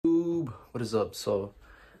What is up? So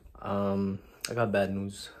I got bad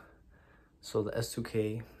news. So the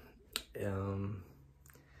S2000,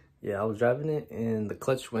 yeah, I was driving it and the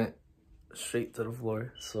clutch went straight to the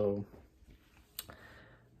floor. So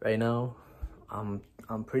right now I'm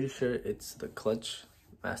pretty sure it's the clutch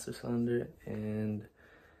master cylinder, and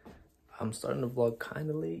I'm starting the vlog kind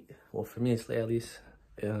of late. Well, for me it's late at least.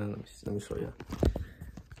 Let me show you.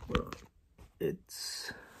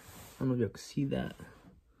 It's, I don't know if you can see that,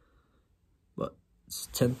 but it's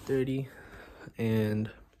 10:30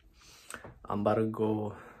 and I'm about to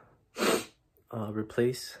go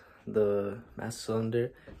replace the master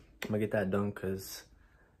cylinder. I'm gonna get that done because,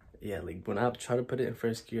 yeah, like when I try to put it in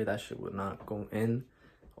first gear, that shit would not go in,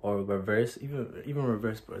 or reverse, even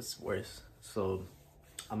reverse, but it's worse. So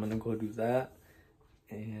I'm gonna go do that.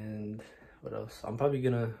 And what else? I'm probably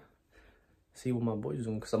gonna see what my boy's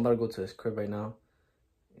doing because I'm about to go to his crib right now.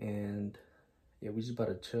 And yeah, we just about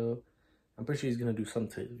to chill. I'm pretty sure he's gonna do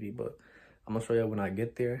something to his V, but I'm gonna show y'all when I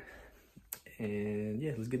get there. And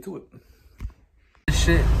yeah, let's get to it. This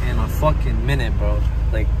shit in a fucking minute, bro.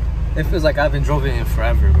 Like, it feels like I haven't drove it in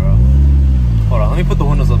forever, bro. Hold on, let me put the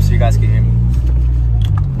windows up so you guys can hear me.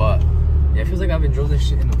 But yeah, it feels like I haven't drove this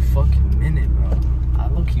shit in a fucking minute, bro. I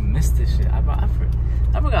low-key missed this shit. I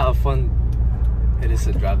forgot how fun it is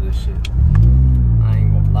to drive this shit. I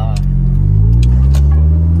ain't gonna lie.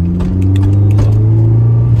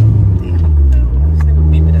 This nigga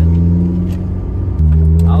beeping at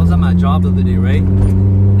me. I was at my job the other day, right?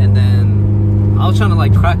 And then I was trying to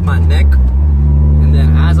like crack my neck. And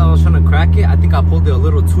then as I was trying to crack it, I think I pulled it a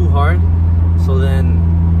little too hard. So then,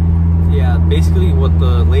 yeah, basically what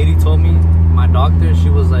the lady told me, my doctor, she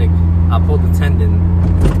was like, I pulled the tendon.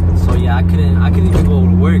 So yeah, I couldn't even go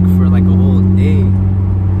to work for like a whole day.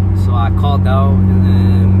 So I called out, and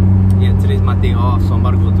then yeah, today's my day off, so I'm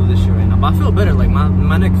about to go do this shit right now. But I feel better, like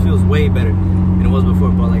my neck feels way better than it was before.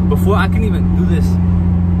 But like before, I couldn't even do this.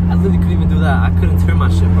 I literally couldn't even do that. I couldn't turn my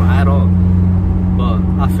shit, bro, at all. But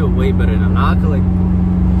I feel way better now. Now I could like,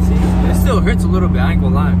 see, it still hurts a little bit, I ain't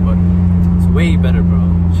gonna lie, but it's way better, bro.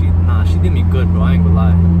 She did me good, bro, I ain't gonna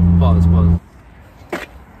lie. Pause.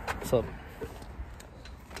 What's up?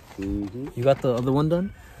 You got the other one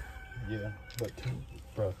done? Yeah, but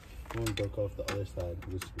bro, one broke off the other side of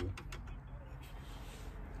the screw.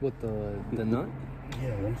 What, the nut?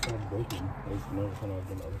 Yeah, one side broken. There's another one on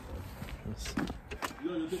the other side.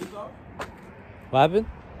 You took this off? What happened?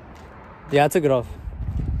 Yeah, I took it off.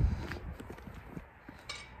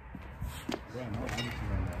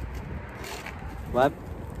 What?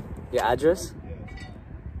 Your address? Yeah.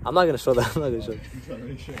 I'm not gonna show that. I'm not gonna show that. You trying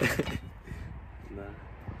to show? Nah.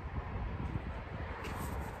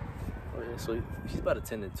 Oh yeah, so he's about to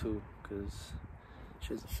tend it too, cause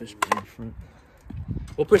she has a fish pin in front.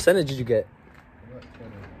 What percentage did you get?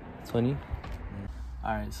 20. Yeah.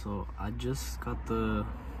 All right, so I just got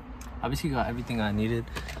obviously got everything I needed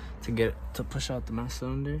to push out the master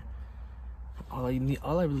cylinder. All I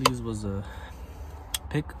really used was a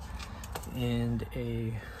pick and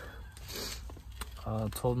a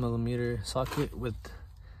 12mm socket with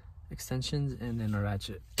extensions, and then a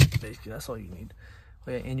ratchet. Basically, that's all you need.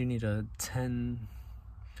 Oh yeah, and you need a 10mm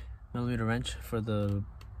wrench for the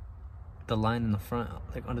line in the front,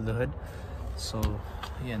 like under the hood. So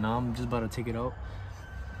yeah, now I'm just about to take it out,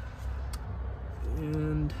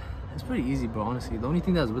 and it's pretty easy, bro. Honestly, the only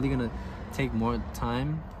thing that's really gonna take more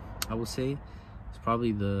time, I would say, is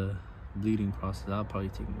probably the bleeding process. That'll probably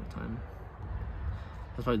take more time.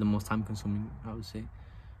 That's probably the most time consuming, I would say.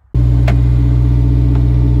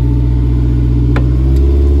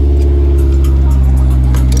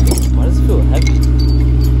 Why does it feel heavy?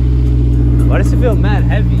 Why does it feel mad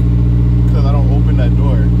heavy? Because I don't open that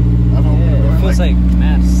door. Yeah, it feels like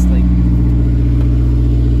mass, like.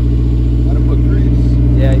 I gotta put grease.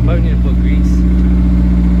 Yeah, you probably need to put grease.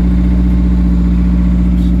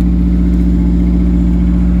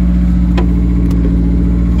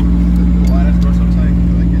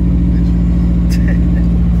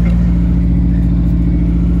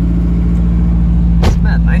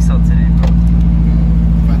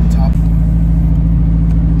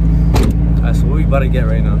 About to get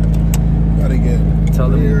right now. About to get. Tell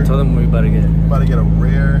them what we about to get. About to get a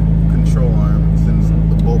rear control arm since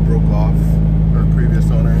the bolt broke off for the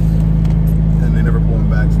previous owner, and they never pulled one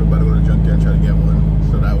back. So we're about to go to the junkyard and try to get one.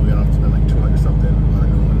 So that way we don't have to spend like 200 something on a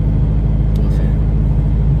new one. We'll see.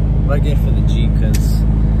 I'm about to get for the G because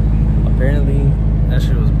apparently that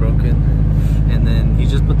shit was broken, and then he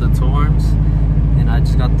just put the toe arms, and I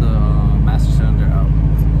just got the master cylinder out.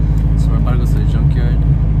 So we're about to go to the junkyard.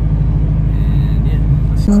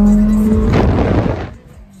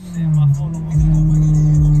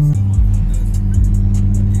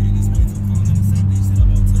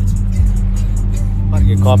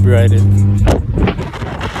 copyrighted.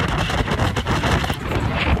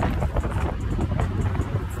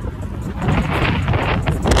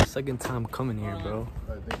 Second time coming here, bro.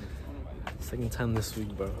 Second time this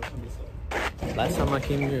week, bro. Last time I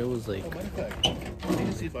came here, it was like...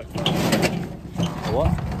 What?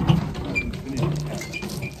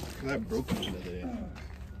 I broke it the other day.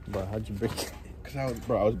 Bro, how'd you break it? Cause I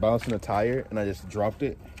was balancing a tire and I just dropped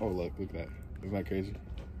it. Oh look at that. Isn't that crazy?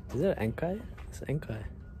 Is it Enkai? It's Enkai.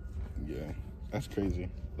 Yeah, that's crazy.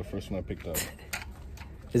 The first one I picked up.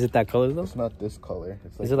 Is it that color though? It's not this color.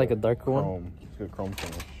 It's like Is it like a darker chrome. one? It's a chrome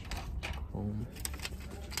finish. Chrome.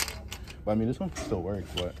 But I mean, this one still works.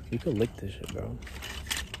 But You could lick this shit, bro.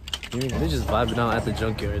 They're just vibing out at the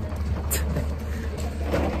junkyard.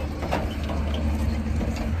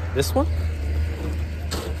 This one?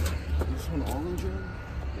 this one orange?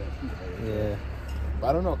 Yeah. But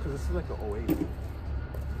I don't know, cause this is like an 08.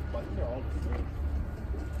 But I think they're all green.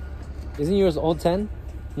 Isn't yours old 10?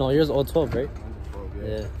 No, yours old 12, right? 12,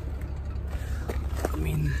 Yeah. I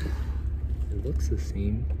mean, it looks the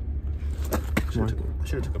same. I should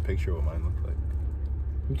have took a picture of what mine looked like.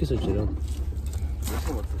 You can switch it up. This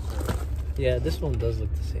one looks the same. Yeah, this one does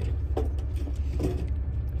look the same.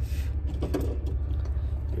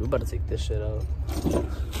 We're about to take this shit out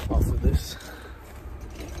off of this.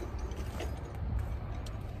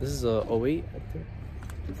 This is a 08, I think.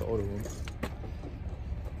 It's the older one.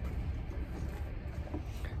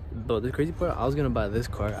 But the crazy part, I was gonna buy this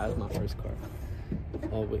car as my first car.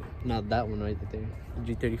 Oh wait, not that one right there.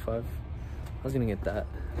 The G35. I was gonna get that,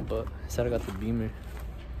 but instead I got the Beamer.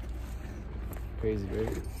 Crazy,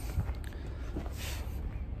 right?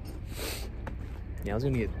 Yeah, I was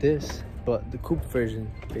gonna get this, but the coupe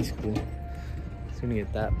version, basically. I was gonna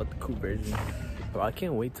get that, but the coupe version. Bro, I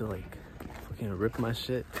can't wait to like fucking rip my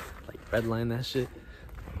shit, like redline that shit.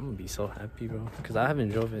 I'm gonna be so happy, bro, because I haven't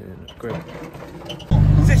drove it in a grip.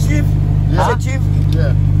 Is it chief? Yeah. Is it chief?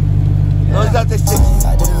 Yeah. No, is that the chief?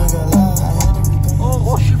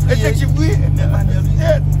 Oh, it's the chief. Yeah.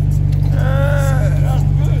 That's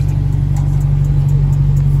good.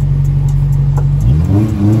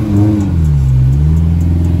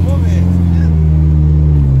 Move it.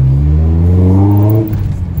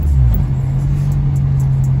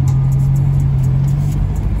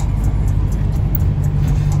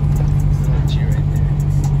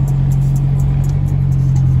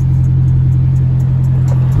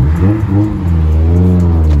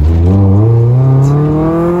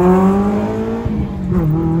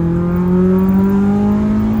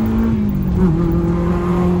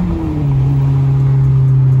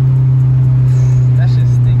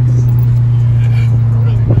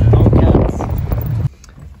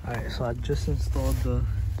 So I just installed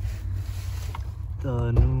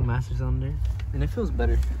the new master cylinder, and it feels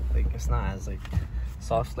better. Like it's not as like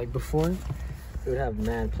soft like before. It would have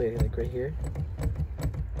mad play like right here.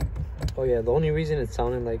 Oh yeah, the only reason it's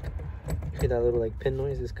sounding like you hear that little like pin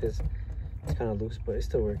noise is because it's kind of loose, but it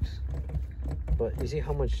still works. But you see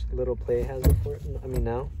how much little play it has before? I mean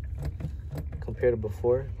now compared to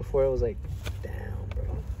before. Before it was like, damn, bro.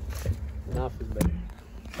 Now it feels better.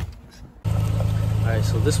 Alright,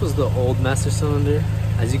 so this was the old master cylinder.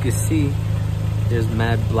 As you can see, there's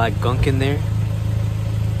mad black gunk in there.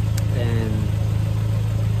 And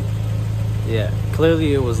yeah,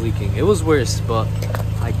 clearly it was leaking. It was worse, but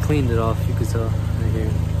I cleaned it off. You could tell right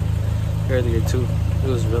here. Earlier too. It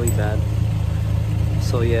was really bad.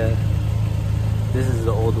 So yeah, this is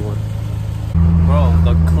the old one. Bro,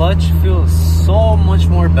 the clutch feels so much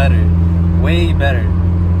more better. Way better.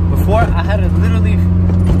 Before, I had to literally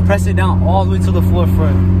press it down all the way to the floor for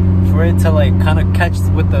it to like kind of catch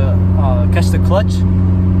with the catch the clutch.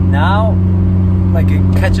 Now like it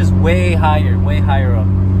catches way higher up.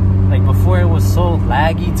 Like before it was so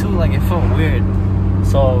laggy too, like it felt weird.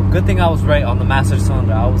 So good thing I was right on the master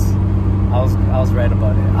cylinder. I was right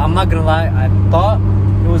about it. I'm not gonna lie, I thought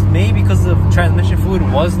it was maybe because the transmission fluid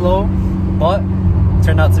was low, but it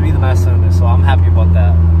turned out to be the master cylinder, so I'm happy about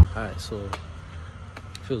that. Alright, so it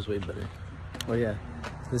feels way better. Oh yeah,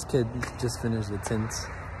 this kid just finished the tints,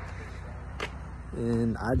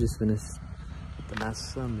 and I just finished the master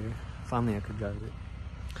cylinder. Finally I could drive it.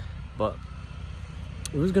 But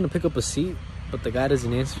we was gonna pick up a seat, but the guy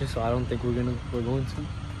doesn't answer, so I don't think we're going to.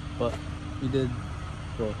 But he did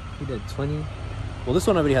 20. Well, this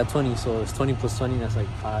one already had 20, so it's 20 plus 20, that's like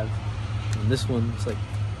 5. And this one's like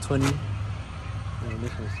 20. And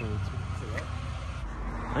this one's 22.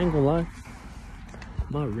 I ain't gonna lie,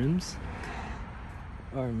 my rims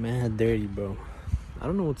are mad dirty, bro. I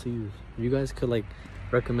don't know what to use. If you guys could like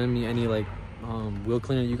recommend me any like wheel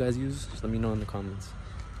cleaner you guys use, just let me know in the comments.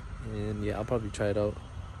 And yeah, I'll probably try it out.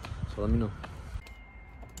 So let me know.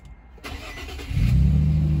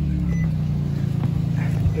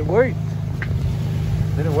 It worked.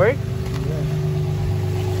 Did it work? Yeah.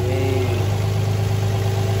 Hey.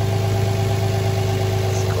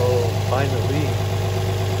 Let's go, finally.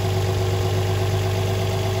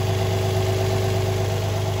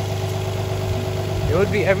 It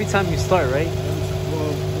would be every time you start, right?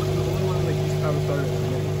 Well, the only one like each time started in a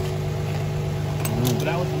minute. But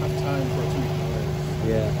that was enough time for a 2 week delay.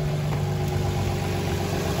 Yeah.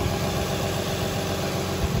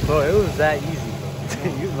 Bro, it was that easy, bro.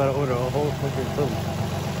 You was about to order a whole fucking Philly.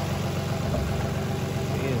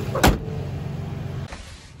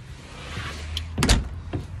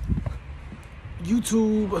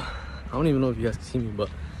 YouTube. I don't even know if you guys can see me, but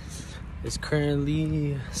it's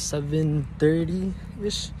currently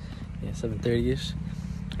 7:30-ish. Yeah, 7:30-ish.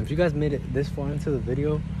 If you guys made it this far into the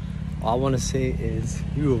video, all I want to say is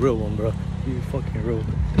you a real one, bro. You fucking real.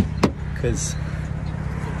 Cause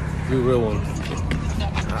you a real one.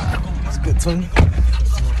 It's good, Tony.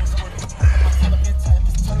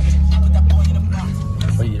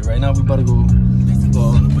 But yeah, right now we about to go.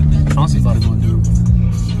 Well, Chauncey's about to go do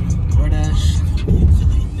DoorDash.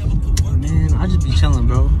 Man, I just be chilling,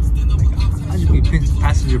 bro. I just be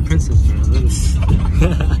passenger princess, bro.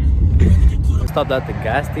 We stopped at the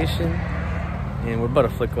gas station, and we're about to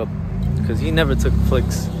flick up, cause he never took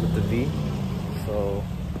flicks with the V, so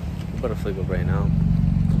we're about to flick up right now.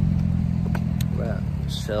 We're at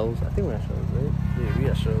Shells. I think we're at Shells, right? Yeah, we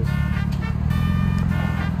at Shells.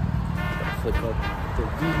 About to flick up the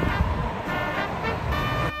V.